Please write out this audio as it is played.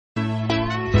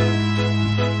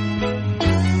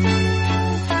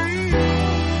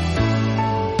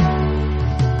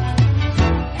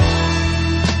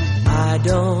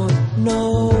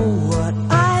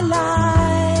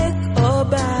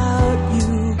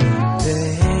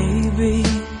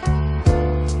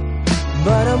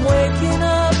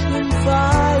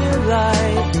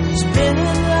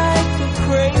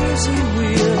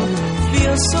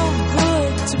so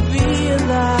good to be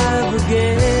alive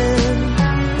again.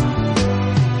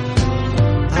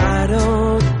 I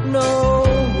don't know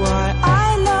why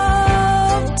I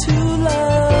love to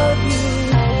love you,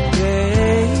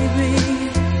 baby,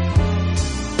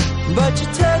 but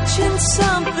you're touching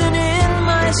something in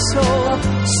my soul.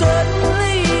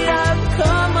 Suddenly I've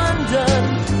come undone.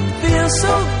 Feels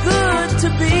so good to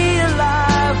be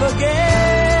alive again.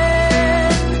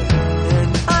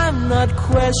 And I'm not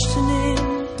questioning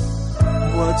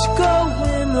what's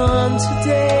going on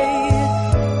today.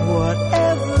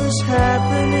 Whatever's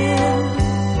happening,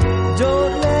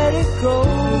 don't let it go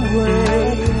away.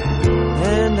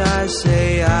 And I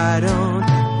say I don't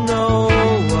know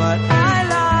what I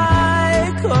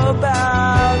like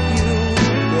about you,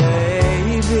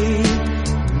 baby.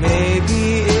 Maybe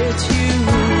it's you.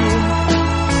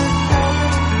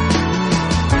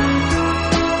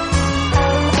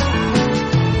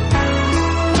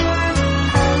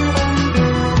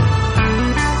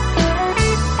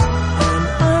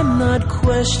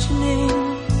 Questioning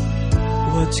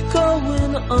what's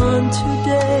going on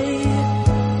today.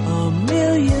 A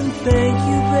million thank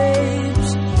you babes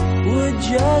would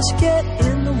just get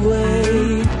in the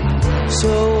way.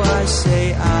 So I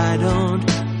say I don't